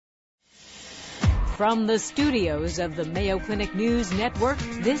From the studios of the Mayo Clinic News Network,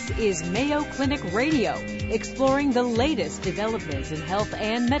 this is Mayo Clinic Radio, exploring the latest developments in health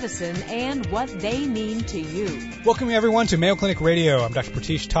and medicine and what they mean to you. Welcome everyone to Mayo Clinic Radio. I'm Dr.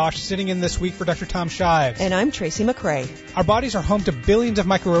 Pratish Tosh, sitting in this week for Dr. Tom Shives. And I'm Tracy McCrae. Our bodies are home to billions of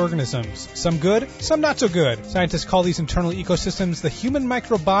microorganisms, some good, some not so good. Scientists call these internal ecosystems the human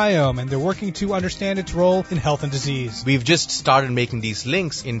microbiome, and they're working to understand its role in health and disease. We've just started making these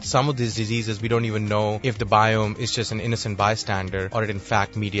links. In some of these diseases, we don't even know if the biome is just an innocent bystander or it in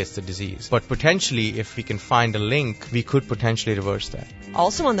fact mediates the disease. But potentially, if we can find a link, we could potentially reverse that.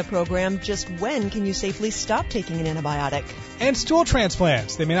 Also on the program, just when can you safely stop taking an antibiotic? And stool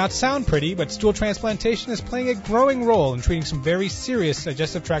transplants. They may not sound pretty, but stool transplantation is playing a growing role in treating some very serious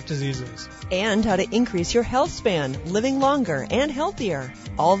digestive tract diseases. And how to increase your health span, living longer and healthier.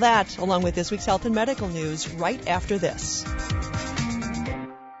 All that, along with this week's health and medical news, right after this.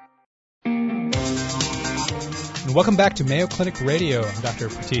 And welcome back to Mayo Clinic Radio. I'm Dr.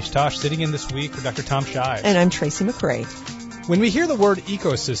 Pratish Tosh, sitting in this week for Dr. Tom Shives. And I'm Tracy McCrae. When we hear the word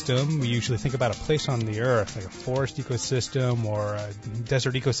ecosystem, we usually think about a place on the earth, like a forest ecosystem or a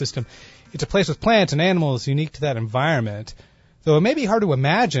desert ecosystem. It's a place with plants and animals unique to that environment. Though it may be hard to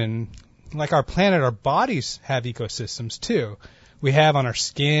imagine, like our planet, our bodies have ecosystems too. We have on our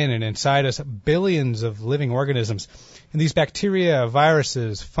skin and inside us billions of living organisms. And these bacteria,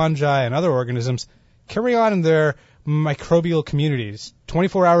 viruses, fungi, and other organisms carry on in their microbial communities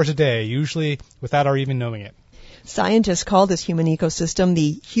 24 hours a day, usually without our even knowing it. Scientists call this human ecosystem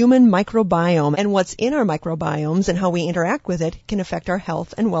the human microbiome, and what's in our microbiomes and how we interact with it can affect our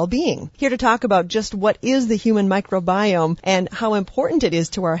health and well-being. Here to talk about just what is the human microbiome and how important it is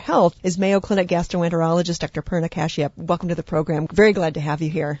to our health is Mayo Clinic gastroenterologist Dr. Purna Kashyap. Welcome to the program. Very glad to have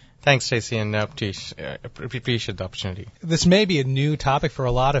you here. Thanks, Tracy and Pratish. Appreciate the opportunity. This may be a new topic for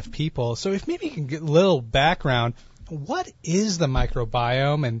a lot of people, so if maybe you can get a little background. What is the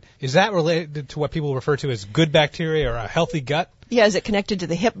microbiome, and is that related to what people refer to as good bacteria or a healthy gut? Yeah, is it connected to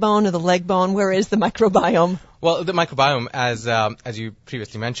the hip bone or the leg bone? Where is the microbiome? Well, the microbiome, as you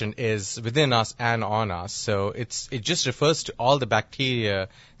previously mentioned, is within us and on us. So it just refers to all the bacteria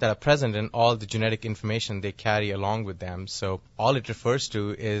that are present and all the genetic information they carry along with them. So all it refers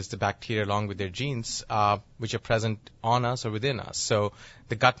to is the bacteria along with their genes, which are present on us or within us. So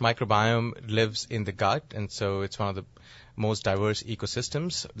the gut microbiome lives in the gut, and so it's one of the most diverse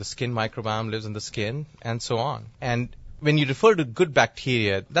ecosystems. The skin microbiome lives in the skin, and so on. And when you refer to good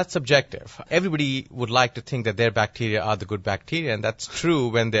bacteria, that's subjective. Everybody would like to think that their bacteria are the good bacteria, and that's true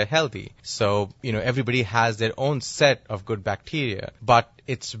when they're healthy. So, everybody has their own set of good bacteria, but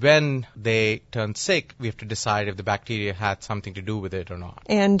it's when they turn sick, we have to decide if the bacteria had something to do with it or not.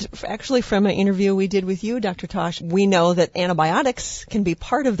 And actually, from an interview we did with you, Dr. Tosh, we know that antibiotics can be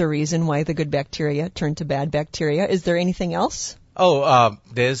part of the reason why the good bacteria turn to bad bacteria. Is there anything else?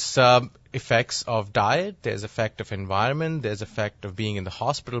 There's effects of diet, there's effect of environment, there's effect of being in the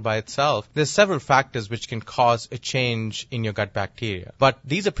hospital by itself. There's several factors which can cause a change in your gut bacteria. But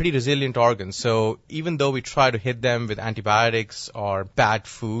these are pretty resilient organs, so even though we try to hit them with antibiotics or bad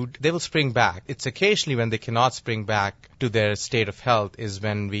food, they will spring back. It's occasionally when they cannot spring back to their state of health is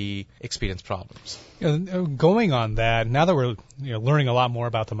when we experience problems. Going on that, now that we're learning a lot more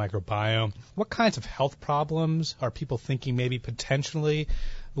about the microbiome, what kinds of health problems are people thinking maybe potentially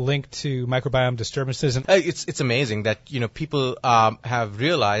linked to microbiome disturbances? And it's amazing that people have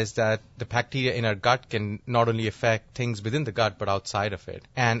realized that the bacteria in our gut can not only affect things within the gut but outside of it.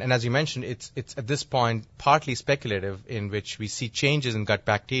 And as you mentioned, it's at this point partly speculative, in which we see changes in gut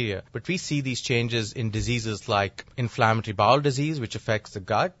bacteria, but we see these changes in diseases like inflammatory bowel disease, which affects the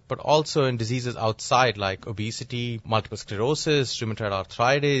gut, but also in diseases outside like obesity, multiple sclerosis, rheumatoid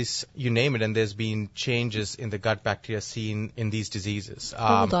arthritis, you name it, and there's been changes in the gut bacteria seen in these diseases.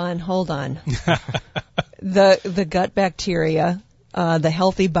 Hold on. The gut bacteria, the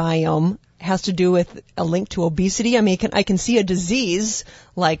healthy biome, has to do with a link to obesity? I mean, I can see a disease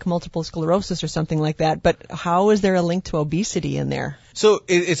like multiple sclerosis or something like that, but how is there a link to obesity in there? So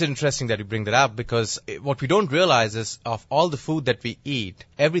it's interesting that you bring that up, because what we don't realize is of all the food that we eat,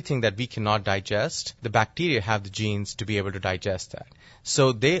 everything that we cannot digest, the bacteria have the genes to be able to digest that.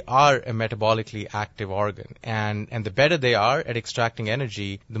 So they are a metabolically active organ, and the better they are at extracting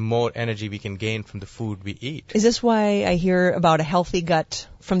energy, the more energy we can gain from the food we eat. Is this why I hear about a healthy gut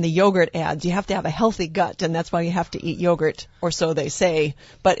from the yogurt ads? You have to have a healthy gut, and that's why you have to eat yogurt, or so they say.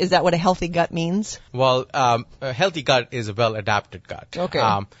 But is that what a healthy gut means? Well, a healthy gut is a well-adapted gut. gut.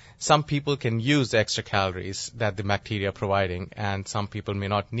 Okay. Some people can use the extra calories that the bacteria are providing, and some people may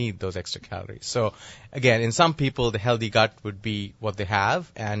not need those extra calories. So, again, in some people, the healthy gut would be what they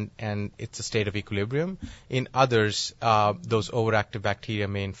have, and it's a state of equilibrium. In others, those overactive bacteria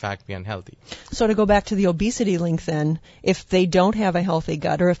may, in fact, be unhealthy. So to go back to the obesity link then, if they don't have a healthy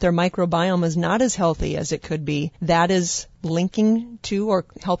gut or if their microbiome is not as healthy as it could be, that is linking to or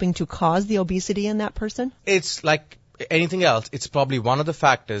helping to cause the obesity in that person? It's like anything else. It's probably one of the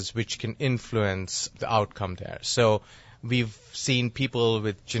factors which can influence the outcome there. So we've seen people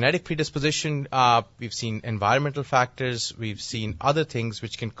with genetic predisposition, we've seen environmental factors, we've seen other things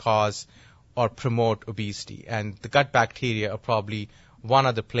which can cause or promote obesity. And the gut bacteria are probably one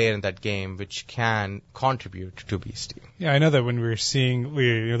other player in that game which can contribute to obesity. Yeah, I know that when we're seeing,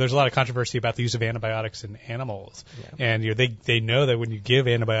 there's a lot of controversy about the use of antibiotics in animals, and they know that when you give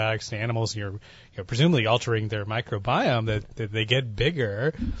antibiotics to animals, you're presumably altering their microbiome, that they get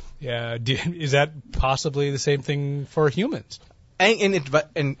bigger. Is that possibly the same thing for humans? And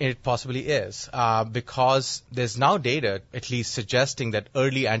it possibly is, because there's now data at least suggesting that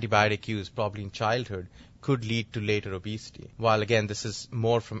early antibiotic use, probably in childhood, could lead to later obesity. While again, this is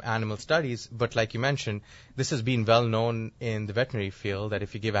more from animal studies, but like you mentioned, this has been well known in the veterinary field that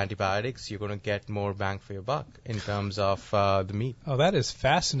if you give antibiotics, you're going to get more bang for your buck in terms of the meat. Oh, that is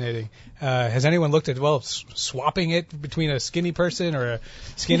fascinating. Has anyone looked at, swapping it between a skinny person or a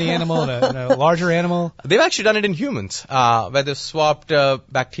skinny animal and a larger animal? They've actually done it in humans, where they've swapped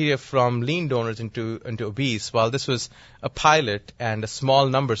bacteria from lean donors into obese. While this was a pilot and a small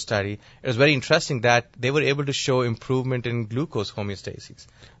number study, it was very interesting that they were able to show improvement in glucose homeostasis.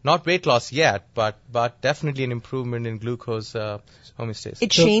 Not weight loss yet, but definitely an improvement in glucose homeostasis.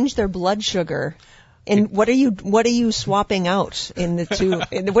 It changed their blood sugar. And what are you swapping out in the two?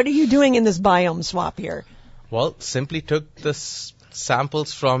 What are you doing in this biome swap here? Well, simply took the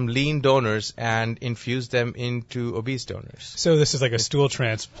samples from lean donors and infused them into obese donors. So this is like a stool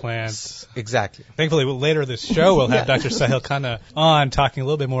transplant. Exactly. Thankfully, later this show we'll have Dr. Sahil Khanna on talking a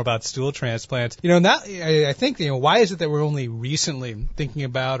little bit more about stool transplants. Now I think why is it that we're only recently thinking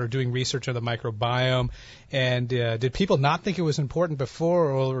about or doing research on the microbiome? And did people not think it was important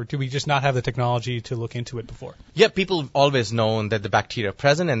before, or do we just not have the technology to look into it before? Yeah, people have always known that the bacteria are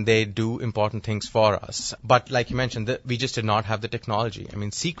present and they do important things for us. But like you mentioned, we just did not have the technology. I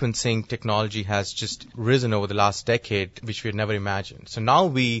mean, sequencing technology has just risen over the last decade, which we had never imagined. So now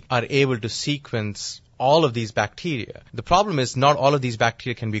we are able to sequence all of these bacteria. The problem is not all of these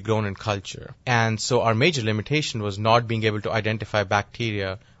bacteria can be grown in culture. And so our major limitation was not being able to identify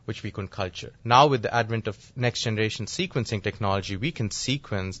bacteria which we couldn't culture. Now with the advent of next generation sequencing technology, we can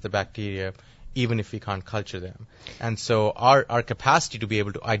sequence the bacteria even if we can't culture them. And so our capacity to be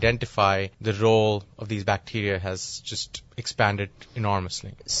able to identify the role of these bacteria has just expanded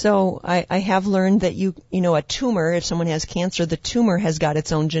enormously. So I have learned that a tumor, if someone has cancer, the tumor has got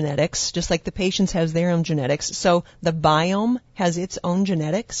its own genetics, just like the patients has their own genetics. So the biome has its own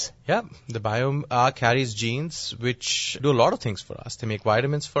genetics? Yeah, the biome carries genes which do a lot of things for us. They make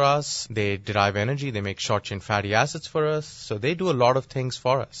vitamins for us, they derive energy, they make short-chain fatty acids for us, so they do a lot of things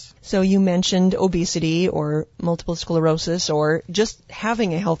for us. So you mentioned obesity or multiple sclerosis or just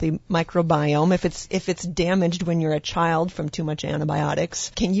having a healthy microbiome. If it's damaged when you're a child from too much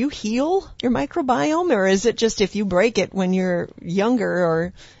antibiotics, can you heal your microbiome, or is it just if you break it when you're younger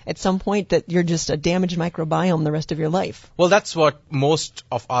or at some point that you're just a damaged microbiome the rest of your life? Well, that's what most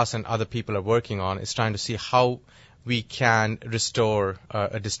of us and other people are working on, is trying to see how we can restore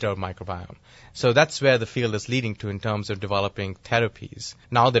a disturbed microbiome. So that's where the field is leading to in terms of developing therapies,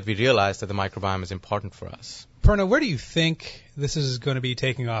 now that we realize that the microbiome is important for us. Purna, where do you think this is going to be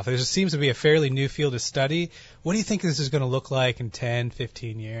taking off? There seems to be a fairly new field of study. What do you think this is going to look like in 10,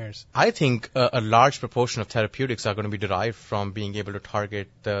 15 years? I think a large proportion of therapeutics are going to be derived from being able to target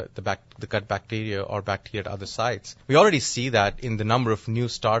the gut bacteria or bacteria at other sites. We already see that in the number of new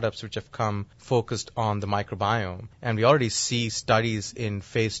startups which have come focused on the microbiome. And we already see studies in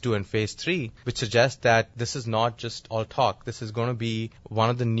phase 2 and phase 3 which suggest that this is not just all talk. This is going to be one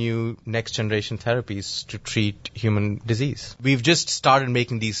of the new next generation therapies to treat human disease. We've just started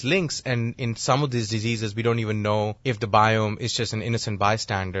making these links, and in some of these diseases we don't even know if the biome is just an innocent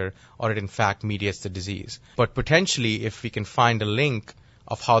bystander or it in fact mediates the disease. But potentially if we can find a link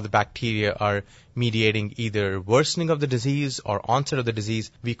of how the bacteria are mediating either worsening of the disease or onset of the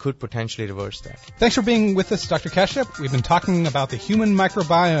disease, we could potentially reverse that. Thanks for being with us, Dr. Kashyap. We've been talking about the human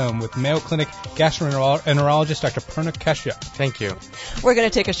microbiome with Mayo Clinic gastroenterologist Dr. Purna Kashyap. Thank you. We're going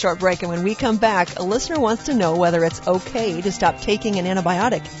to take a short break, and when we come back, a listener wants to know whether it's okay to stop taking an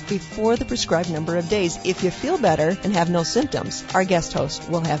antibiotic before the prescribed number of days if you feel better and have no symptoms. Our guest host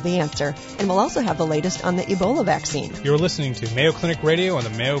will have the answer, and we'll also have the latest on the Ebola vaccine. You're listening to Mayo Clinic Radio on the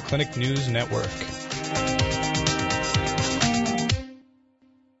Mayo Clinic News Network.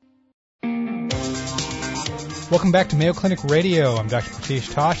 Welcome back to Mayo Clinic Radio. I'm Dr.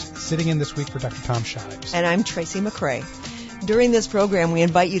 Pratish Tosh, sitting in this week for Dr. Tom Shives. And I'm Tracy McCrae. During this program, we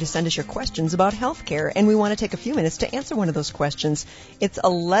invite you to send us your questions about healthcare, and we want to take a few minutes to answer one of those questions. It's a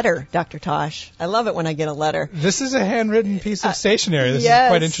letter, Dr. Tosh. I love it when I get a letter. This is a handwritten piece of stationery. This yes, is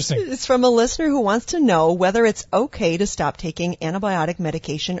quite interesting. It's from a listener who wants to know whether it's okay to stop taking antibiotic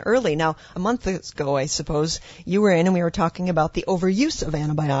medication early. Now, a month ago, I suppose, you were in and we were talking about the overuse of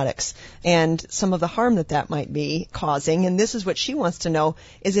antibiotics and some of the harm that might be causing. And this is what she wants to know.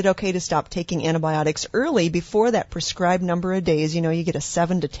 Is it okay to stop taking antibiotics early before that prescribed number of days? You know, you get a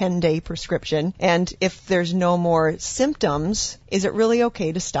 7 to 10 day prescription. And if there's no more symptoms, is it really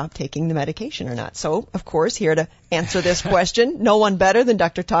okay to stop taking the medication or not? So, of course, here to answer this question, no one better than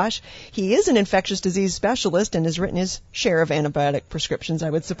Dr. Tosh. He is an infectious disease specialist and has written his share of antibiotic prescriptions, I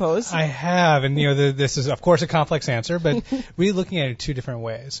would suppose. I have, and this is, of course, a complex answer, but we're looking at it 2 different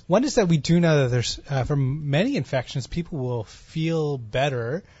ways. One is that we do know that there's, for many infections, people will feel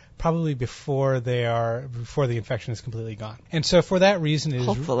better probably before the infection is completely gone. And so for that reason, it is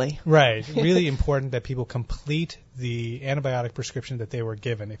hopefully really important that people complete the antibiotic prescription that they were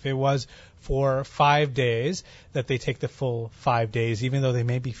given. If it was for 5 days, that they take the full 5 days, even though they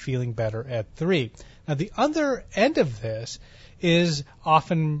may be feeling better at 3. Now, the other end of this is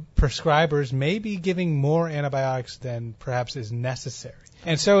often prescribers may be giving more antibiotics than perhaps is necessary.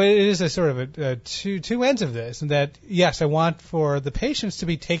 And so it is a sort of a two ends of this, and that, yes, I want for the patients to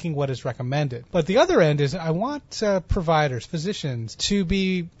be taking what is recommended. But the other end is I want providers, physicians, to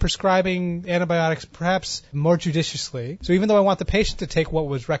be prescribing antibiotics perhaps more judiciously. So even though I want the patient to take what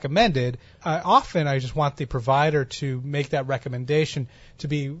was recommended, often I just want the provider to make that recommendation to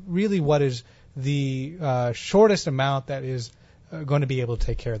be really what is the shortest amount that is going to be able to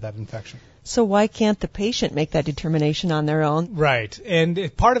take care of that infection. So why can't the patient make that determination on their own? Right.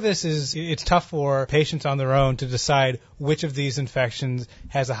 And part of this is it's tough for patients on their own to decide which of these infections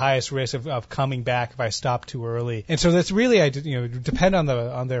has the highest risk of coming back if I stop too early. And so that's really, depend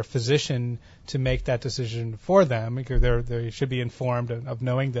on their physician to make that decision for them, because they should be informed of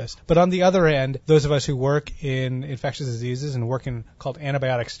knowing this. But on the other end, those of us who work in infectious diseases and work in called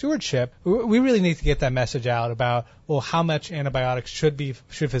antibiotic stewardship, we really need to get that message out about, well, how much antibiotics should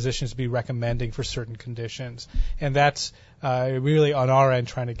physicians be recommending for certain conditions. And that's really on our end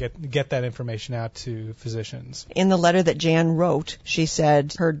trying to get that information out to physicians. In the letter that Jan wrote, she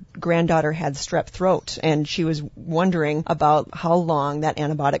said her granddaughter had strep throat, and she was wondering about how long that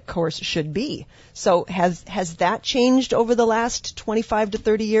antibiotic course should be. So has that changed over the last 25 to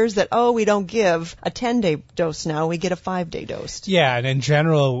 30 years that, we don't give a 10-day dose now, we get a 5-day dose? Yeah, and in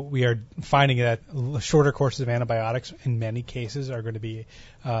general, we are finding that shorter courses of antibiotics in many cases are going to be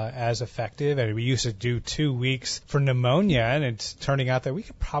as effective. And we used to do 2 weeks for pneumonia, and it's turning out that we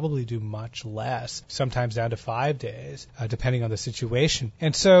could probably do much less, sometimes down to 5 days, depending on the situation.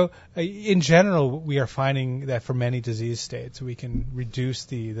 And so, in general, we are finding that for many disease states, we can reduce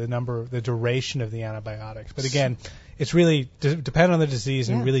the duration of the antibiotics. But again, it's really depend on the disease,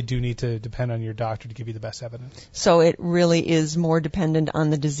 and really do need to depend on your doctor to give you the best evidence. So it really is more dependent on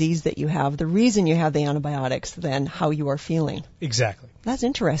the disease that you have, the reason you have the antibiotics, than how you are feeling. Exactly. That's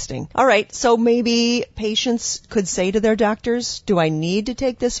interesting. All right, so maybe patients could say to their doctors, do I need to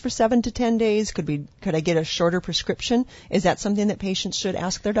take this for 7 to 10 days? Could I get a shorter prescription? Is that something that patients should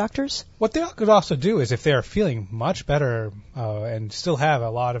ask their doctors? What they could also do is, if they're feeling much better and still have a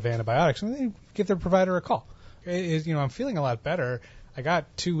lot of antibiotics, they give their provider a call. I'm feeling a lot better. I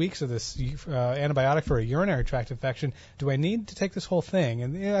got 2 weeks of this antibiotic for a urinary tract infection. Do I need to take this whole thing?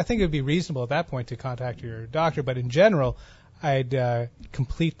 And I think it would be reasonable at that point to contact your doctor. But in general, I'd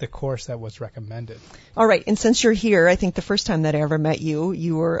complete the course that was recommended. All right. And since you're here, I think the first time that I ever met you,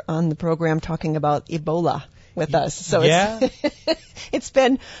 you were on the program talking about Ebola. with us. So yeah. it's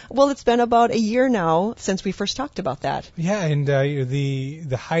been about a year now since we first talked about that. Yeah, and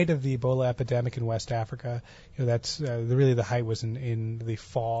the height of the Ebola epidemic in West Africa, that's really the height was in the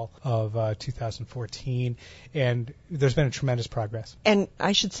fall of 2014, and there's been a tremendous progress. And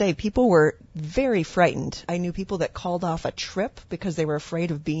I should say, people were very frightened. I knew people that called off a trip because they were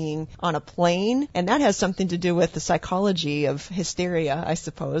afraid of being on a plane, and that has something to do with the psychology of hysteria, I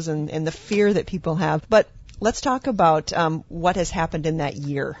suppose, and the fear that people have. But let's talk about what has happened in that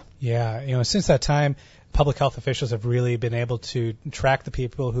year. Yeah, since that time, public health officials have really been able to track the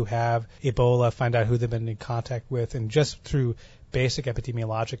people who have Ebola, find out who they've been in contact with, and just through basic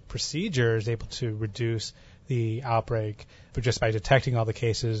epidemiologic procedures, able to reduce the outbreak just by detecting all the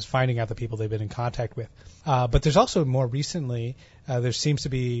cases, finding out the people they've been in contact with. But there's also more recently, there seems to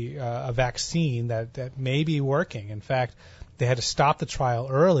be a vaccine that may be working. In fact, they had to stop the trial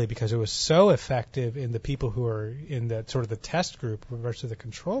early because it was so effective in the people who are in the sort of the test group versus the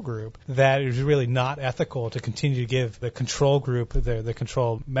control group that it was really not ethical to continue to give the control group the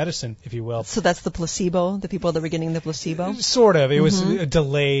control medicine, if you will. So that's the placebo, the people that were getting the placebo? Sort of. It was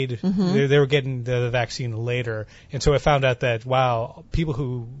delayed. They were getting the vaccine later. And so I found out that, wow, people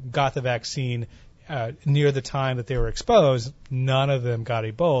who got the vaccine near the time that they were exposed, none of them got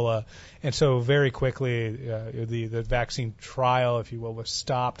Ebola. And so very quickly, the vaccine trial, if you will, was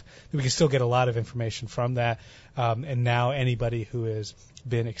stopped. We can still get a lot of information from that. And now anybody who has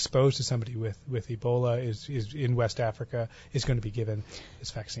been exposed to somebody with Ebola is in West Africa is going to be given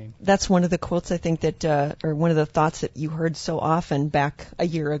this vaccine. That's one of the quotes I think that, or one of the thoughts that you heard so often back a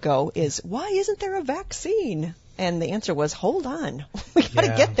year ago is, why isn't there a vaccine? And the answer was, hold on, we got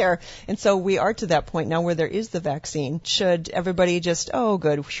to get there. And so we are to that point now where there is the vaccine. Should everybody just, oh,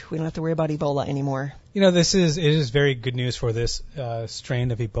 good, we don't have to worry about Ebola anymore? It is very good news for this strain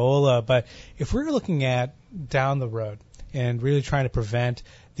of Ebola. But if we're looking at down the road and really trying to prevent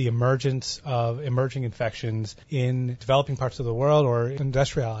the emergence of emerging infections in developing parts of the world or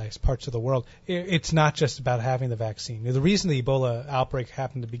industrialized parts of the world, it's not just about having the vaccine. The reason the Ebola outbreak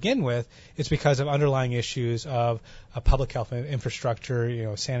happened to begin with is because of underlying issues of public health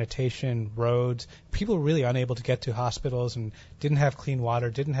infrastructure, sanitation, roads. People were really unable to get to hospitals and didn't have clean water,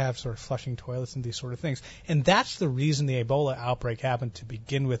 didn't have sort of flushing toilets and these sort of things. And that's the reason the Ebola outbreak happened to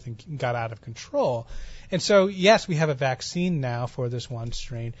begin with and got out of control. And so, yes, we have a vaccine now for this one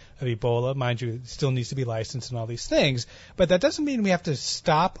strain of Ebola. Mind you, it still needs to be licensed and all these things. But that doesn't mean we have to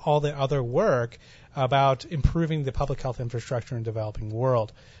stop all the other work about improving the public health infrastructure in the developing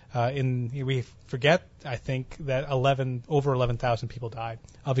world. We forget, I think, that over 11,000 people died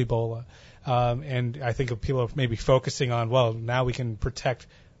of Ebola. And I think people are maybe focusing on, well, now we can protect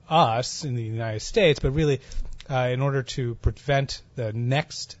us in the United States, but really, in order to prevent the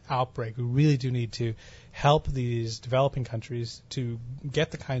next outbreak, we really do need to help these developing countries to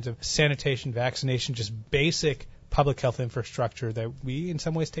get the kinds of sanitation, vaccination, just basic public health infrastructure that we in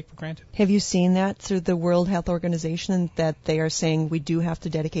some ways take for granted. Have you seen that through the World Health Organization, that they are saying we do have to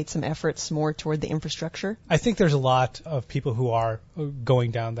dedicate some efforts more toward the infrastructure? I think there's a lot of people who are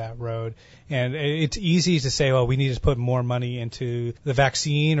going down that road. And it's easy to say, well, we need to put more money into the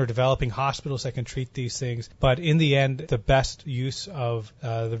vaccine or developing hospitals that can treat these things. But in the end, the best use of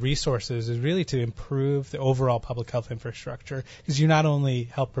the resources is really to improve the overall public health infrastructure, because you not only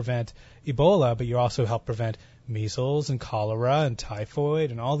help prevent Ebola, but you also help prevent measles and cholera and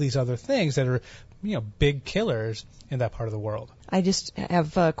typhoid and all these other things that are, big killers in that part of the world. I just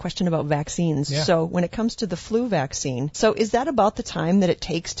have a question about vaccines. Yeah. So when it comes to the flu vaccine, so is that about the time that it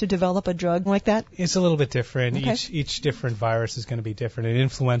takes to develop a drug like that? It's a little bit different. Okay. Each different virus is going to be different. And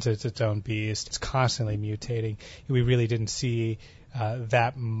influenza is its own beast. It's constantly mutating. We really didn't see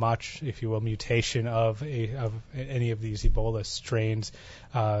that much, if you will, mutation of any of these Ebola strains.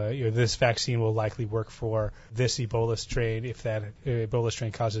 This vaccine will likely work for this Ebola strain if that Ebola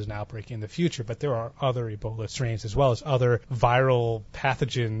strain causes an outbreak in the future. But there are other Ebola strains as well as other viral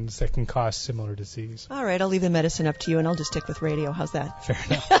pathogens that can cause similar disease. All right, I'll leave the medicine up to you, and I'll just stick with radio. How's that? Fair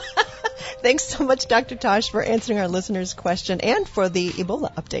enough. Thanks so much, Dr. Tosh, for answering our listeners' question and for the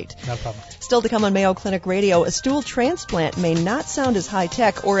Ebola update. No problem. Still to come on Mayo Clinic Radio, a stool transplant may not sound as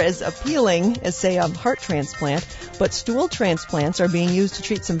high-tech or as appealing as, say, a heart transplant, but stool transplants are being used to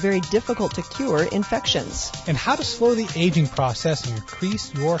treat some very difficult-to-cure infections. And how to slow the aging process and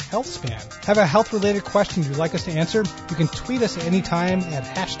increase your health span. Have a health-related question you'd like us to answer? You can tweet us at any time at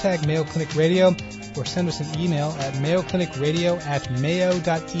hashtag Mayo Clinic Radio, or send us an email at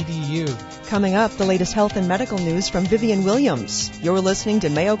mayoclinicradio@mayo.edu. Coming up, the latest health and medical news from Vivian Williams. You're listening to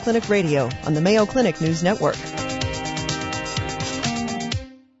Mayo Clinic Radio on the Mayo Clinic News Network.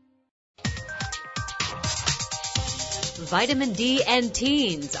 Vitamin D and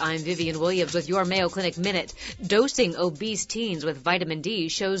teens. I'm Vivian Williams with your Mayo Clinic Minute. Dosing obese teens with vitamin D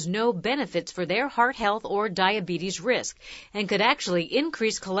shows no benefits for their heart health or diabetes risk and could actually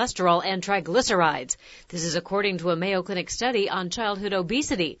increase cholesterol and triglycerides. This is according to a Mayo Clinic study on childhood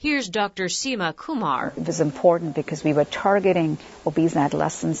obesity. Here's Dr. Seema Kumar. It was important because we were targeting obese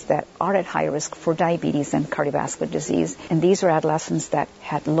adolescents that are at high risk for diabetes and cardiovascular disease. And these are adolescents that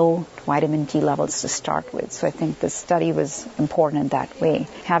had low vitamin D levels to start with. So I think the study was important in that way.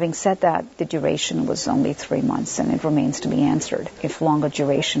 Having said that, the duration was only 3 months, and it remains to be answered if longer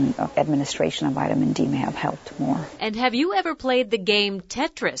duration of administration of vitamin D may have helped more. And have you ever played the game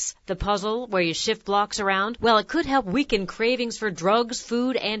Tetris, the puzzle where you shift blocks around? Well, it could help weaken cravings for drugs,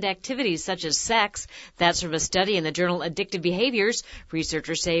 food, and activities such as sex. That's from a study in the journal Addictive Behaviors.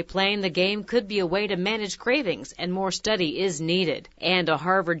 Researchers say playing the game could be a way to manage cravings, and more study is needed. And a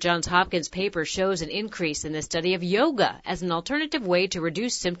Harvard Johns Hopkins paper shows an increase in the study of yoga as an alternative way to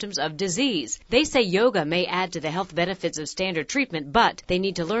reduce symptoms of disease. They say yoga may add to the health benefits of standard treatment, but they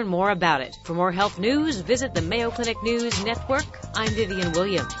need to learn more about it. For more health news, visit the Mayo Clinic News Network. I'm Vivian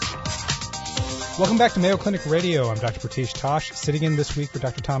Williams. Welcome back to Mayo Clinic Radio. I'm Dr. Pratish Tosh, sitting in this week for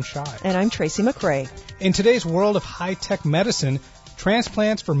Dr. Tom Shai. And I'm Tracy McRae. In today's world of high-tech medicine,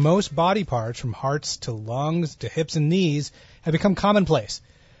 transplants for most body parts, from hearts to lungs to hips and knees, have become commonplace.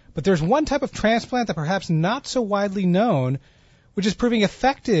 But there's one type of transplant that perhaps not so widely known, which is proving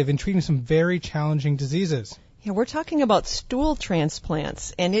effective in treating some very challenging diseases. Yeah, we're talking about stool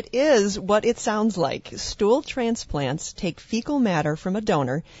transplants, and it is what it sounds like. Stool transplants take fecal matter from a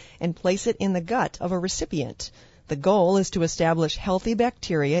donor and place it in the gut of a recipient. The goal is to establish healthy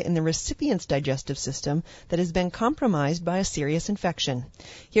bacteria in the recipient's digestive system that has been compromised by a serious infection.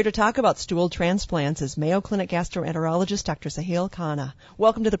 Here to talk about stool transplants is Mayo Clinic gastroenterologist Dr. Sahil Khanna.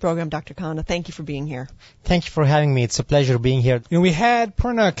 Welcome to the program, Dr. Khanna. Thank you for being here. Thank you for having me. It's a pleasure being here. You know, we had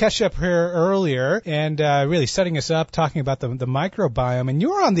Purna Keshup here earlier and really setting us up, talking about the microbiome, and you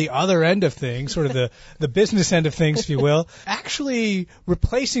were on the other end of things, sort of the business end of things, if you will, actually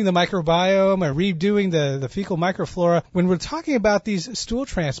replacing the microbiome or redoing the fecal microflora. When we're talking about these stool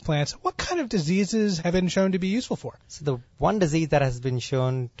transplants, what kind of diseases have been shown to be useful for? So the one disease that has been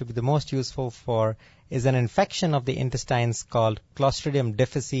shown to be the most useful for is an infection of the intestines called Clostridium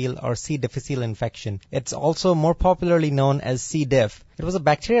difficile or C. difficile infection. It's also more popularly known as C. diff. It was a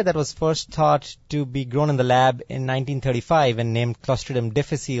bacteria that was first thought to be grown in the lab in 1935 and named Clostridium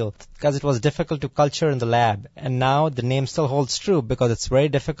difficile because it was difficult to culture in the lab. And now the name still holds true because it's very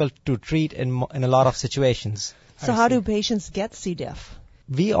difficult to treat in a lot of situations. So how do patients get C. diff?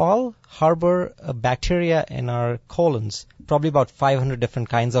 We all harbor a bacteria in our colons, probably about 500 different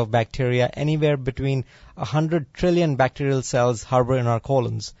kinds of bacteria, anywhere between 100 trillion bacterial cells harbor in our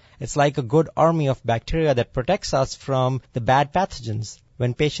colons. It's like a good army of bacteria that protects us from the bad pathogens.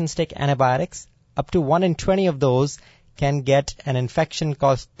 When patients take antibiotics, up to 1 in 20 of those can get an infection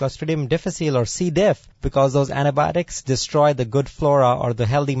called Clostridium difficile or C. diff because those antibiotics destroy the good flora or the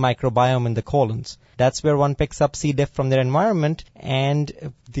healthy microbiome in the colons. That's where one picks up C. diff from their environment,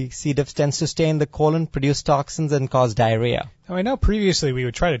 and the C. diff tends to stay in the colon, produce toxins, and cause diarrhea. Now, I know previously we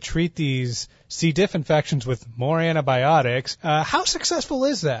would try to treat these C. diff infections with more antibiotics. How successful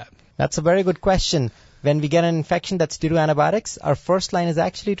is that? That's a very good question. When we get an infection that's due to antibiotics, our first line is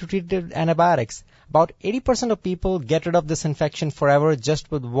actually to treat it with antibiotics. About 80% of people get rid of this infection forever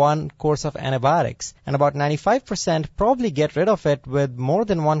just with one course of antibiotics. And about 95% probably get rid of it with more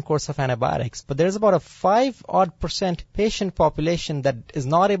than one course of antibiotics. But there's about a 5% patient population that is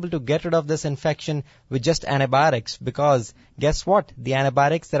not able to get rid of this infection with just antibiotics because guess what? The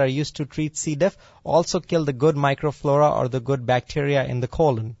antibiotics that are used to treat C. diff also kill the good microflora or the good bacteria in the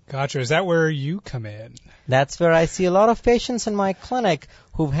colon. Gotcha. Is that where you come in? That's where I see a lot of patients in my clinic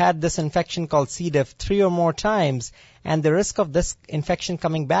who've had this infection called C. diff 3 or more times, and the risk of this infection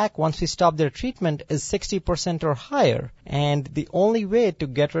coming back once we stop their treatment is 60% or higher. And the only way to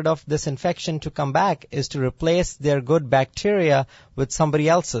get rid of this infection to come back is to replace their good bacteria with somebody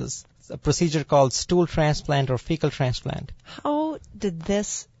else's. It's a procedure called stool transplant or fecal transplant. How did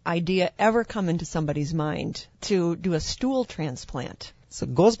this idea ever come into somebody's mind to do a stool transplant? So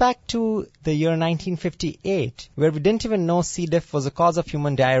it goes back to the year 1958, where we didn't even know C. diff was a cause of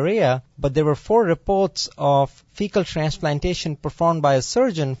human diarrhea, but there were 4 reports of fecal transplantation performed by a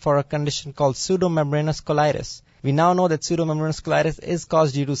surgeon for a condition called pseudomembranous colitis. We now know that pseudomembranous colitis is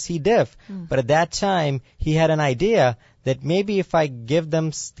caused due to C. diff, but at that time he had an idea that maybe if I give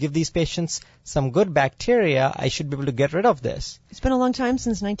these patients some good bacteria, I should be able to get rid of this. It's been a long time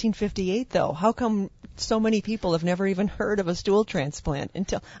since 1958, though. How come so many people have never even heard of a stool transplant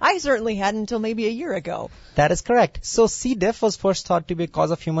until I certainly hadn't until maybe a year ago. That is correct. So C. diff was first thought to be a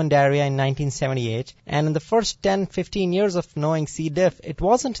cause of human diarrhea in 1978, and in the first 10-15 years of knowing C. diff, it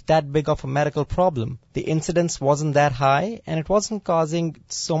wasn't that big of a medical problem. The incidence wasn't that high, and it wasn't causing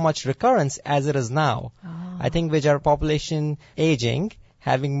so much recurrence as it is now. I think with our population aging,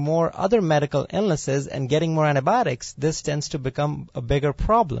 having more other medical illnesses and getting more antibiotics, this tends to become a bigger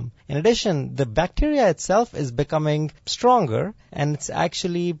problem. In addition, the bacteria itself is becoming stronger, and it's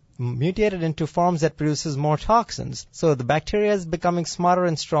actually mutated into forms that produces more toxins. So the bacteria is becoming smarter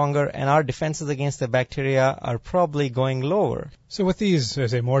and stronger, and our defenses against the bacteria are probably going lower. So with these,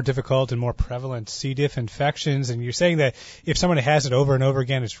 as a more difficult and more prevalent C. diff infections, and you're saying that if someone has it over and over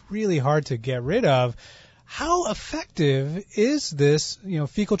again, it's really hard to get rid of, how effective is this,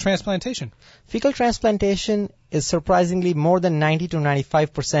 fecal transplantation? Fecal transplantation is surprisingly more than 90 to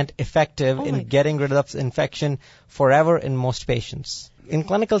 95% effective in getting rid of infection forever in most patients. In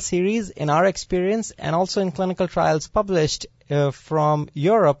clinical series, in our experience, and also in clinical trials published from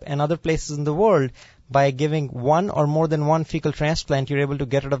Europe and other places in the world, by giving one or more than one fecal transplant, you're able to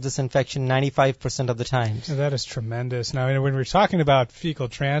get rid of this infection 95% of the time. So that is tremendous. Now, when we're talking about fecal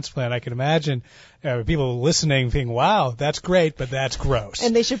transplant, I can imagine people listening thinking, wow, that's great, but that's gross.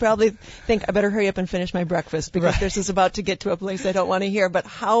 And they should probably think, I better hurry up and finish my breakfast because this is about to get to a place I don't want to hear. But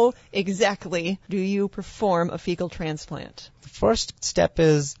how exactly do you perform a fecal transplant? The first step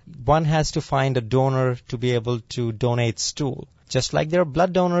is one has to find a donor to be able to donate stool. Just like there are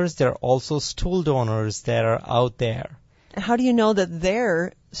blood donors, there are also stool donors that are out there. How do you know that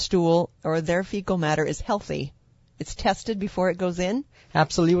their stool or their fecal matter is healthy? It's tested before it goes in?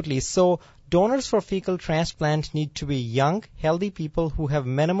 Absolutely. So donors for fecal transplant need to be young, healthy people who have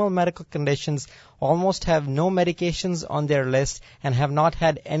minimal medical conditions, almost have no medications on their list, and have not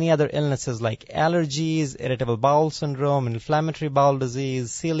had any other illnesses like allergies, irritable bowel syndrome, inflammatory bowel disease,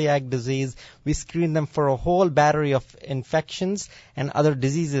 celiac disease. We screen them for a whole battery of infections and other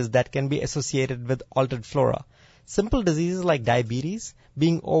diseases that can be associated with altered flora. Simple diseases like diabetes,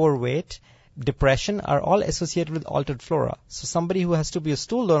 being overweight, depression are all associated with altered flora. So somebody who has to be a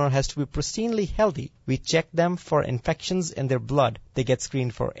stool donor has to be pristinely healthy. We check them for infections in their blood. They get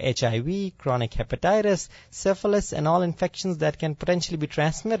screened for HIV, chronic hepatitis, syphilis, and all infections that can potentially be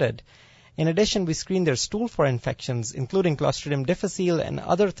transmitted. In addition, we screen their stool for infections, including Clostridium difficile and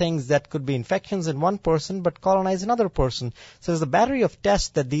other things that could be infections in one person but colonize another person. So there's a battery of tests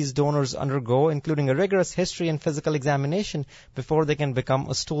that these donors undergo, including a rigorous history and physical examination before they can become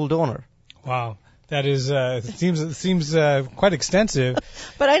a stool donor. Wow, that is seems quite extensive.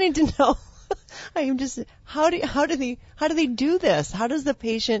 But I need to know. I am just how do they do this? How does the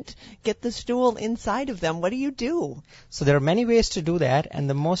patient get the stool inside of them? What do you do? So there are many ways to do that, and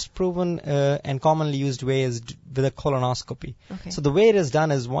the most proven and commonly used way is with a colonoscopy. Okay. So the way it is done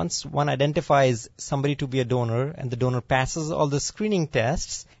is once one identifies somebody to be a donor, and the donor passes all the screening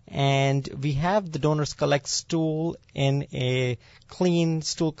tests, and we have the donors collect stool in a clean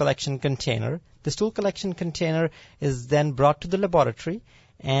stool collection container. The stool collection container is then brought to the laboratory,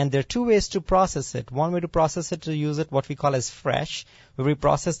 and there are two ways to process it. One way to process it, to use it what we call as fresh, where we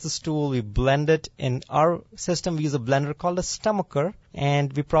process the stool, we blend it. In our system, we use a blender called a stomacher,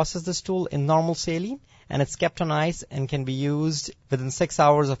 and we process the stool in normal saline, and it's kept on ice and can be used within 6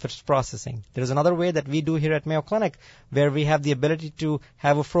 hours of its processing. There's another way that we do here at Mayo Clinic where we have the ability to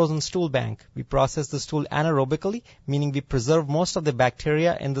have a frozen stool bank. We process the stool anaerobically, meaning we preserve most of the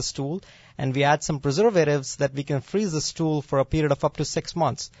bacteria in the stool, and we add some preservatives that we can freeze the stool for a period of up to 6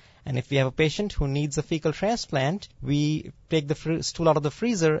 months. And if we have a patient who needs a fecal transplant, we take the stool out of the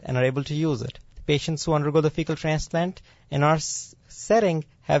freezer and are able to use it. Patients who undergo the fecal transplant in our setting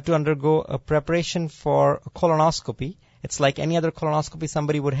have to undergo a preparation for a colonoscopy. It's like any other colonoscopy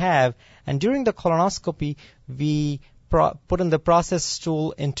somebody would have. And during the colonoscopy, we put in the processed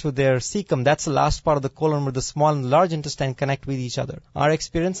stool into their cecum. That's the last part of the colon where the small and large intestine connect with each other. Our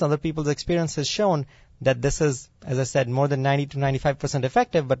experience, other people's experience has shown that this is, as I said, more than 90 to 95%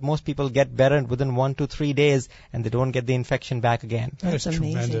 effective, but most people get better within 1 to 3 days, and they don't get the infection back again. That's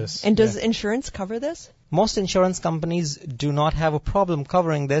amazing. Tremendous. And does insurance cover this? Most insurance companies do not have a problem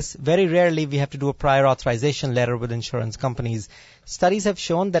covering this. Very rarely we have to do a prior authorization letter with insurance companies. Studies have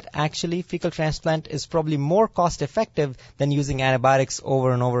shown that actually fecal transplant is probably more cost effective than using antibiotics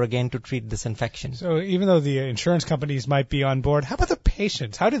over and over again to treat this infection. So even though the insurance companies might be on board, how about the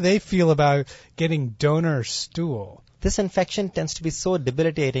patients? How do they feel about getting donor stool? This infection tends to be so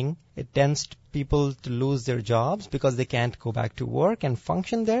debilitating, it tends people to lose their jobs because they can't go back to work and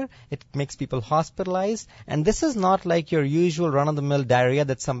function there. It makes people hospitalized. And this is not like your usual run-of-the-mill diarrhea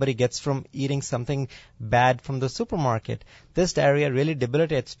that somebody gets from eating something bad from the supermarket. This diarrhea really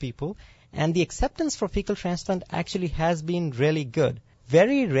debilitates people. And the acceptance for fecal transplant actually has been really good.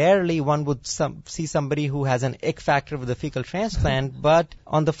 Very rarely one would see somebody who has an ick factor with a fecal transplant, but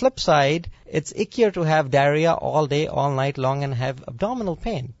on the flip side, it's ickier to have diarrhea all day, all night long and have abdominal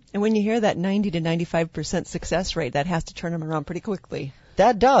pain. And when you hear that 90 to 95% success rate, that has to turn them around pretty quickly.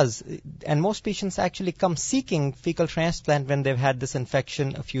 That does. And most patients actually come seeking fecal transplant when they've had this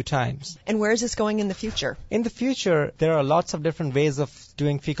infection a few times. And where is this going in the future? In the future, there are lots of different ways of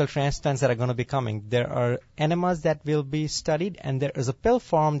doing fecal transplants that are going to be coming. There are enemas that will be studied, and there is a pill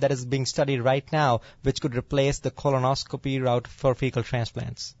form that is being studied right now, which could replace the colonoscopy route for fecal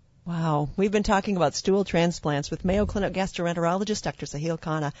transplants. Wow. We've been talking about stool transplants with Mayo Clinic gastroenterologist Dr. Sahil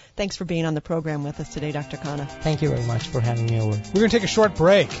Khanna. Thanks for being on the program with us today, Dr. Khanna. Thank you very much for having me over. We're going to take a short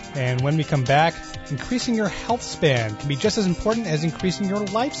break, and when we come back, increasing your health span can be just as important as increasing your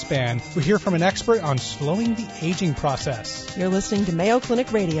lifespan. We'll hear from an expert on slowing the aging process. You're listening to Mayo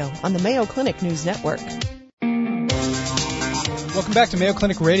Clinic Radio on the Mayo Clinic News Network. Welcome back to Mayo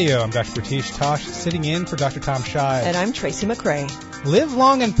Clinic Radio. I'm Dr. Pratish Tosh, sitting in for Dr. Tom Shives. And I'm Tracy McRae. Live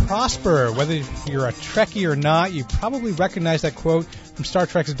long and prosper. Whether you're a Trekkie or not, you probably recognize that quote from Star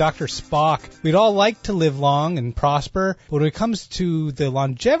Trek's Dr. Spock. We'd all like to live long and prosper, but when it comes to the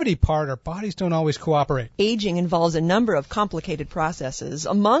longevity part, our bodies don't always cooperate. Aging involves a number of complicated processes,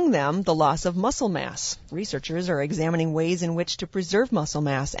 among them the loss of muscle mass. Researchers are examining ways in which to preserve muscle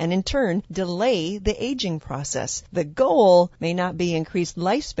mass and, in turn, delay the aging process. The goal may not be increased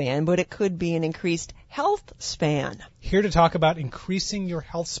lifespan, but it could be an increased health span. Here to talk about increasing your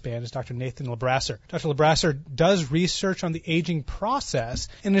health span is Dr. Nathan Lebrasser. Dr. Lebrasser does research on the aging process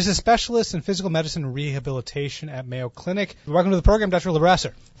and is a specialist in physical medicine and rehabilitation at Mayo Clinic. Welcome to the program, Dr.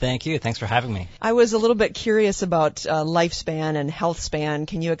 Lebrasser. Thank you. Thanks for having me. I was a little bit curious about lifespan and health span.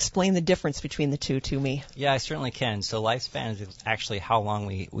 Can you explain the difference between the two to me? Yeah, I certainly can. So lifespan is actually how long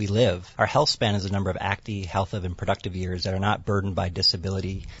we live. Our health span is the number of active, healthy, and productive years that are not burdened by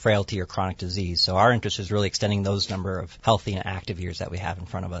disability, frailty, or chronic disease. So our interest is really extending those number of healthy and active years that we have in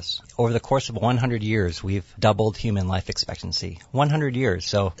front of us. Over the course of 100 years, we've doubled human life expectancy. 100 years.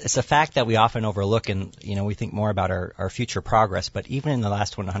 So it's a fact that we often overlook, and we think more about our future progress. But even in the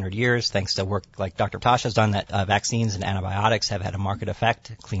last 100 years, thanks to work like Dr. Tosh has done, that vaccines and antibiotics have had a marked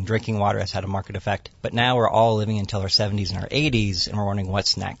effect. Clean drinking water has had a marked effect. But now we're all living until our 70s and our 80s, and we're wondering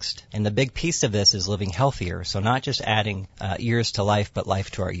what's next. And the big piece of this is living healthier. So not just adding years to life, but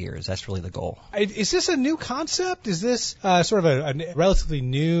life to our years. That's really the goal. Is this a new concept? Is this sort of a relatively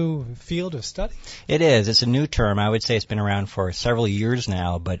new field of study? It is. It's a new term. I would say it's been around for several years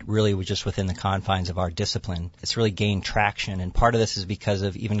now, but really we're just within the confines of our discipline. It's really gained traction, and part of this is because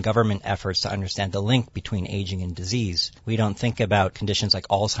of even government efforts to understand the link between aging and disease. We don't think about conditions like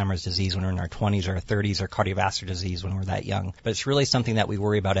Alzheimer's disease when we're in our 20s or 30s, or cardiovascular disease when we're that young. But it's really something that we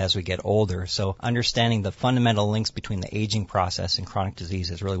worry about as we get older. So understanding the fundamental links between the aging process and chronic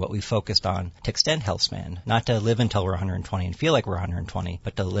disease is really what we focused on to extend health span, not to live until we're 120 and feel like we're 120,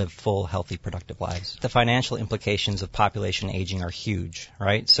 but to live full, healthy, productive lives. The financial implications of population aging are huge,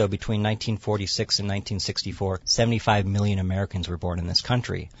 right? So between 1946 and 1964, 75 million Americans were born in this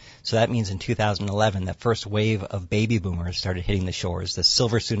country. So that means in 2011, the first wave of baby boomers started hitting the shores, the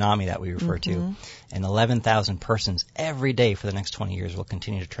silver tsunami that we refer to, and 11,000 persons every day for the next 20 years will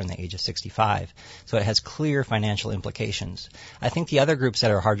continue to turn the age of 65. So it has clear financial implications. I think the other groups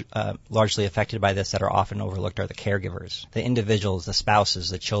that are largely affected by this that are often overlooked are the caregivers, the individuals, the spouses,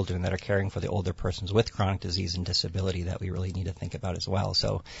 the children that are caring for the older persons with chronic disease and disability that we really need to think about as well.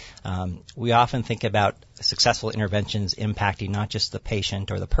 So we often think about successful interventions impacting not just the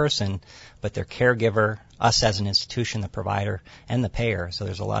patient or the person, but their caregiver, us as an institution, the provider, and the payer. So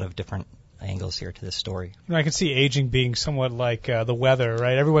there's a lot of different angles here to this story. I can see aging being somewhat like the weather,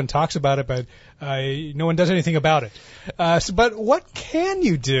 right? Everyone talks about it, but no one does anything about it. But what can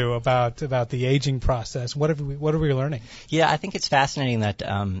you do about the aging process? What are we learning? Yeah, I think it's fascinating that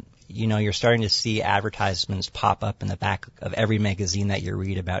you're starting to see advertisements pop up in the back of every magazine that you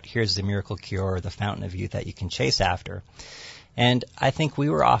read about, here's the miracle cure or the fountain of youth that you can chase after. And I think we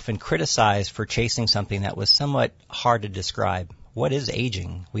were often criticized for chasing something that was somewhat hard to describe. What is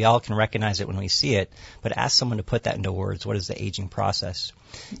aging? We all can recognize it when we see it, but ask someone to put that into words. What is the aging process?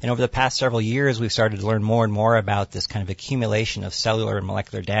 And over the past several years, we've started to learn more and more about this kind of accumulation of cellular and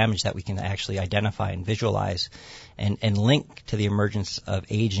molecular damage that we can actually identify and visualize. and link to the emergence of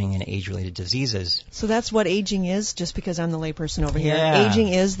aging and age-related diseases. So that's what aging is, just because I'm the layperson over here. Yeah. Aging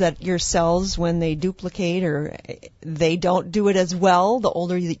is that your cells, when they duplicate or they don't do it as well the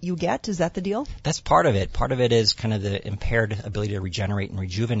older you get. Is that the deal? That's part of it. Part of it is kind of the impaired ability to regenerate and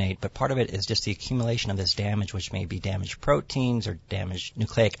rejuvenate, but part of it is just the accumulation of this damage, which may be damaged proteins or damaged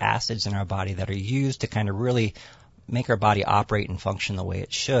nucleic acids in our body that are used to kind of really make our body operate and function the way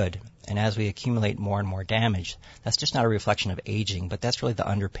it should. And as we accumulate more and more damage, that's just not a reflection of aging, but that's really the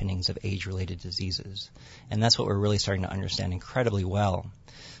underpinnings of age-related diseases. And that's what we're really starting to understand incredibly well.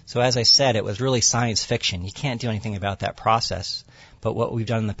 So as I said, it was really science fiction. You can't do anything about that process. But what we've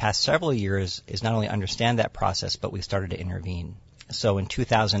done in the past several years is not only understand that process, but we've started to intervene. So in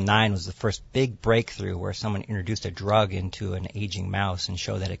 2009 was the first big breakthrough where someone introduced a drug into an aging mouse and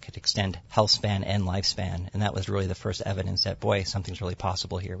showed that it could extend health span and lifespan. And that was really the first evidence that, boy, something's really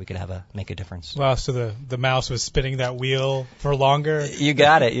possible here. We could make a difference. Wow, so the mouse was spinning that wheel for longer? You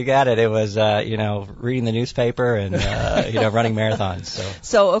got it. It was, reading the newspaper and, running marathons.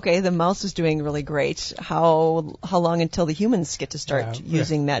 So, okay, the mouse is doing really great. How long until the humans get to start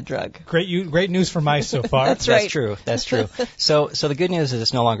using that drug? Great news for mice so far. That's right. That's true. So the good news is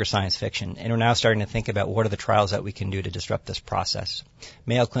it's no longer science fiction, and we're now starting to think about what are the trials that we can do to disrupt this process.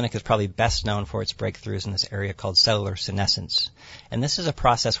 Mayo Clinic is probably best known for its breakthroughs in this area called cellular senescence. And this is a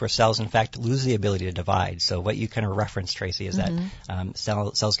process where cells, in fact, lose the ability to divide. So what you kind of referenced, Tracy, is that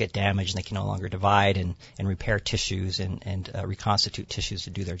cells get damaged and they can no longer divide and repair tissues and reconstitute tissues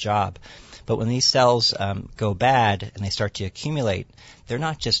to do their job. But when these cells go bad and they start to accumulate, they're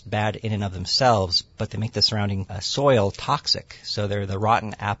not just bad in and of themselves, but they make the surrounding soil toxic. So they're the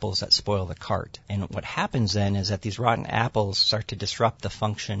rotten apples that spoil the cart. And what happens then is that these rotten apples start to disrupt the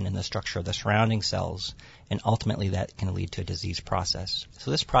function and the structure of the surrounding cells, and ultimately that can lead to a disease process.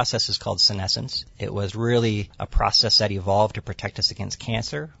 So this process is called senescence. It was really a process that evolved to protect us against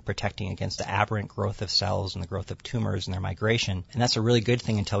cancer, protecting against the aberrant growth of cells and the growth of tumors and their migration. And that's a really good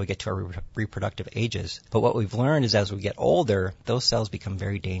thing until we get to our reproductive ages. But what we've learned is as we get older, those cells become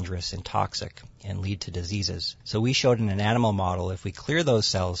very dangerous and toxic and lead to diseases. So we showed in an animal model, if we clear those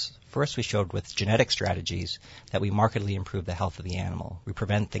cells, first we showed with genetic strategies that we markedly improve the health of the animal. We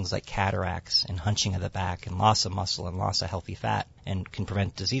prevent things like cataracts and hunching of the back and loss of muscle and loss of healthy fat and can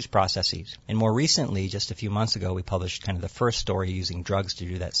prevent disease processes. And more recently, just a few months ago, we published kind of the first story using drugs to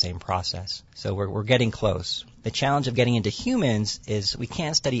do that same process. So we're getting close. The challenge of getting into humans is we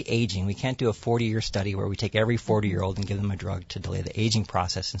can't study aging. We can't do a 40-year study where we take every 40-year-old and give them a drug to delay the aging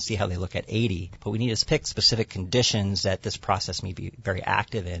process and see how they look at 80. But we need to pick specific conditions that this process may be very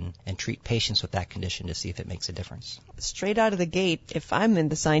active in and treat patients with that condition to see if it makes a difference. Straight out of the gate, if I'm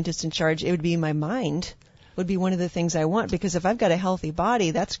the scientist in charge, it would be my mind. Would be one of the things I want, because if I've got a healthy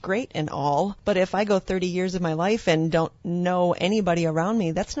body, that's great and all, but if I go 30 years of my life and don't know anybody around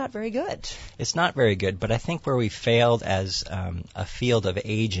me, that's not very good. It's not very good, but I think where we failed as a field of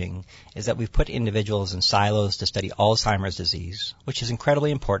aging is that we've put individuals in silos to study Alzheimer's disease, which is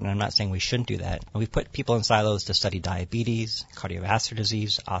incredibly important. I'm not saying we shouldn't do that. And we've put people in silos to study diabetes, cardiovascular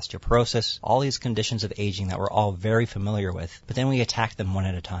disease, osteoporosis, all these conditions of aging that we're all very familiar with, but then we attack them one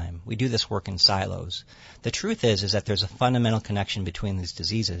at a time. We do this work in silos. The truth is that there's a fundamental connection between these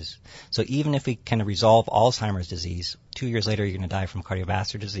diseases. So even if we can resolve Alzheimer's disease, 2 years later you're going to die from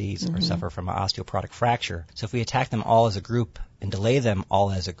cardiovascular disease or suffer from an osteoporotic fracture. So if we attack them all as a group and delay them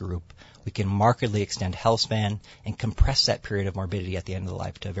all as a group, we can markedly extend health span and compress that period of morbidity at the end of the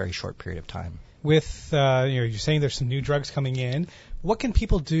life to a very short period of time. With, you're saying there's some new drugs coming in. What can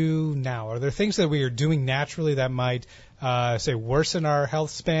people do now? Are there things that we are doing naturally that might, worsen our health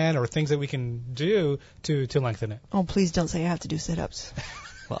span, or things that we can do to lengthen it? Oh, please don't say I have to do sit-ups.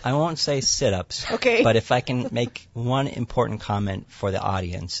 Well, I won't say sit-ups. Okay. But if I can make one important comment for the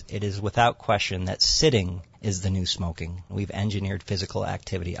audience, it is without question that sitting is the new smoking. We've engineered physical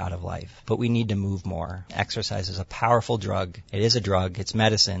activity out of life, but we need to move more. Exercise is a powerful drug. It is a drug. It's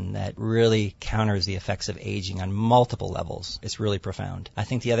medicine that really counters the effects of aging on multiple levels. It's really profound. I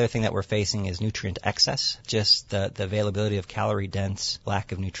think the other thing that we're facing is nutrient excess. Just the availability of calorie-dense,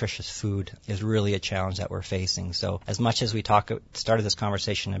 lack of nutritious food is really a challenge that we're facing. So as much as we started this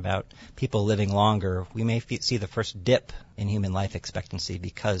conversation about people living longer, we may see the first dip in human life expectancy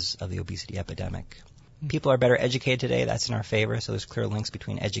because of the obesity epidemic. People are better educated today. That's in our favor. So there's clear links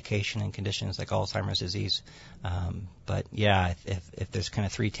between education and conditions like Alzheimer's disease. But yeah, if there's kind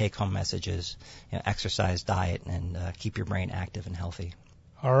of three take-home messages, exercise, diet, and keep your brain active and healthy.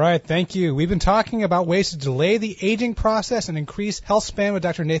 All right, thank you. We've been talking about ways to delay the aging process and increase health span with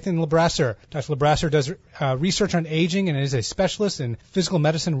Dr. Nathan Lebrasser. Dr. Lebrasser does research on aging and is a specialist in physical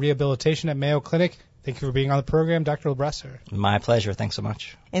medicine rehabilitation at Mayo Clinic. Thank you for being on the program, Dr. Lebresser. My pleasure. Thanks so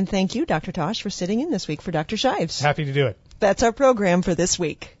much. And thank you, Dr. Tosh, for sitting in this week for Dr. Shives. Happy to do it. That's our program for this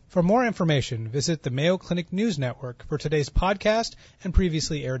week. For more information, visit the Mayo Clinic News Network for today's podcast and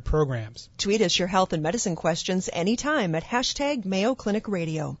previously aired programs. Tweet us your health and medicine questions anytime at hashtag Mayo Clinic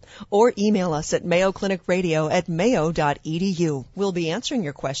Radio, or email us at mayoclinicradio@mayo.edu. We'll be answering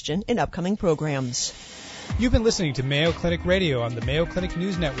your question in upcoming programs. You've been listening to Mayo Clinic Radio on the Mayo Clinic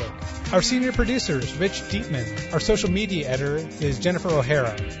News Network. Our senior producer is Rich Dietman. Our social media editor is Jennifer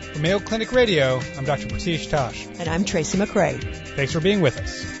O'Hara. For Mayo Clinic Radio, I'm Dr. Pratish Tosh. And I'm Tracy McRae. Thanks for being with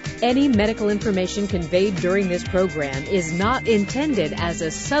us. Any medical information conveyed during this program is not intended as a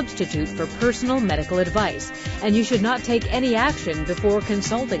substitute for personal medical advice, and you should not take any action before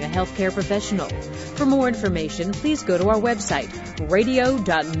consulting a healthcare professional. For more information, please go to our website,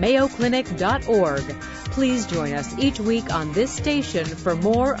 radio.mayoclinic.org. Please join us each week on this station for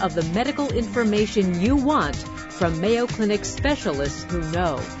more of the medical information you want from Mayo Clinic specialists who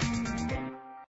know.